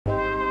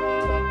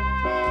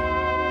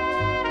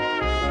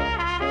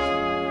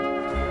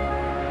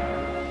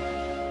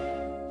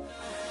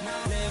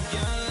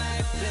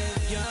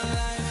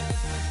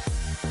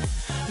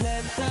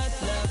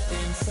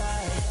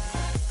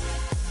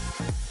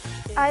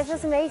Oh, it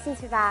feels amazing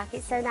to be back.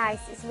 It's so nice.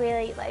 It's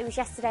really, like, it was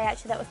yesterday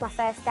actually, that was my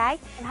first day.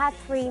 I've had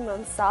 3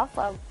 months off,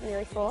 well,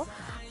 nearly 4,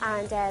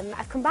 and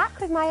I've come back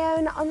with my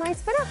own online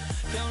spinner.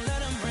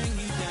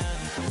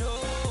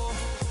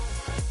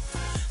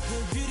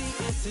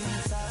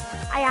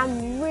 I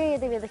am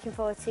really, really looking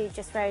forward to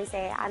Just Rosie,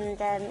 and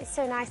it's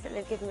so nice that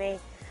they've given me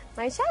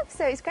my show,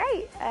 so it's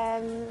great.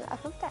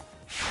 I've loved it.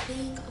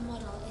 Being a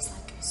model is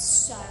like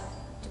so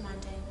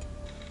demanding.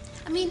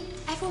 I mean,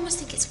 everyone must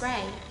think it's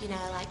great, you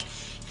know, like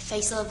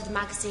face all over the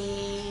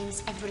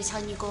magazines, everybody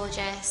telling you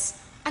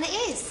gorgeous, and it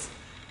is.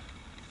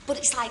 But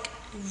it's like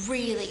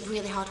really,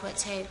 really hard work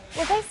too.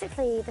 Well,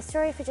 basically, the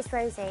story for Just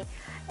Rosie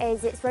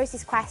is it's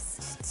Rosie's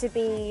quest to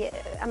be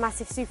a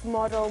massive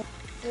supermodel.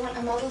 You want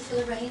a model for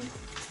Lorraine?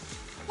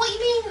 What, you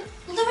mean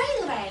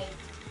Lorraine?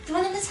 The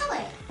one on the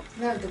telly?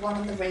 No, the one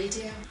on the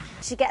radio.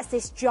 She gets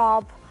this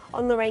job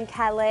on Lorraine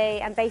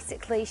Kelly, and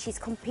basically she's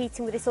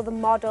competing with this other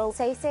model.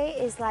 Stacey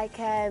is like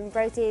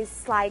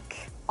Rosie's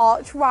like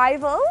arch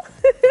rival.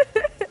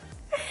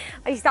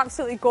 She's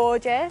absolutely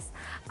gorgeous,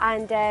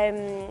 and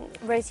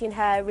Rosie and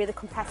her are really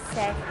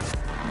competitive.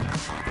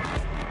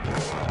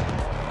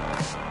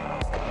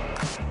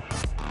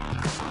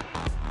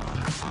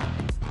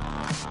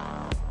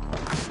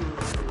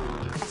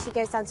 She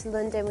goes down to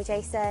London with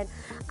Jason,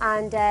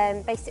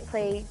 and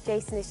basically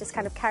Jason is just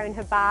kind of carrying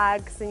her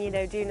bags and, you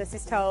know, doing as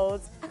he's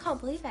told. I can't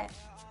believe it.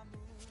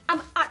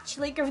 I'm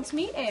actually going to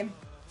meet him.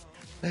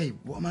 Hey,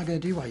 what am I going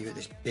to do while you're at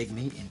this big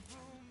meeting?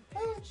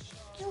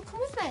 You'll come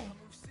with me.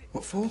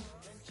 What for?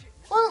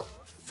 Well,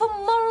 for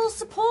moral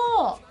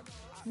support.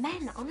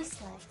 Men,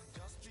 honestly.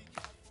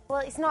 Well,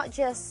 it's not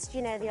just,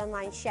 you know, the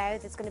online show.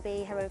 There's going to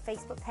be her own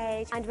Facebook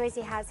page, and Rosie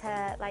has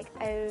her like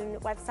own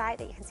website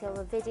that you can see all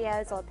the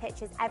videos, all the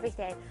pictures,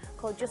 everything,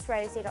 called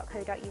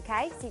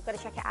justrosie.co.uk. So you've got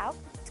to check it out.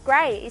 It's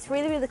great. It's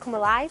really, really come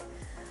alive.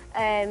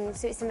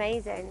 So it's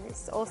amazing.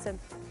 It's awesome.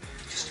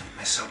 Just don't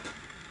mess up,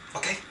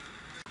 okay?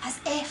 As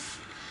if.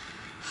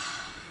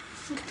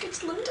 I'm going to go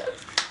to London.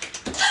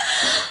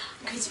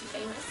 I'm going to be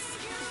famous.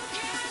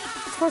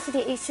 To be honest with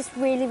you, it's just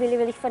really, really,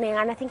 really funny,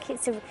 and I think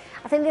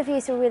the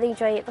viewers will really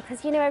enjoy it,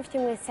 because you know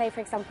everything with, say, for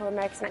example,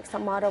 America's Next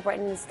Top Model,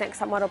 Britain's Next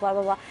Top Model, blah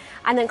blah blah,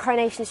 and then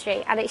Coronation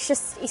Street, and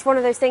it's one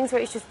of those things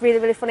where it's just really,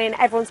 really funny, and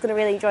everyone's going to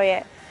really enjoy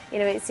it. You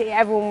know,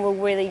 everyone will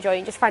really enjoy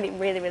it. Just find it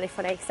really, really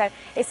funny. So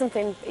it's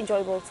something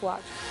enjoyable to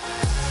watch.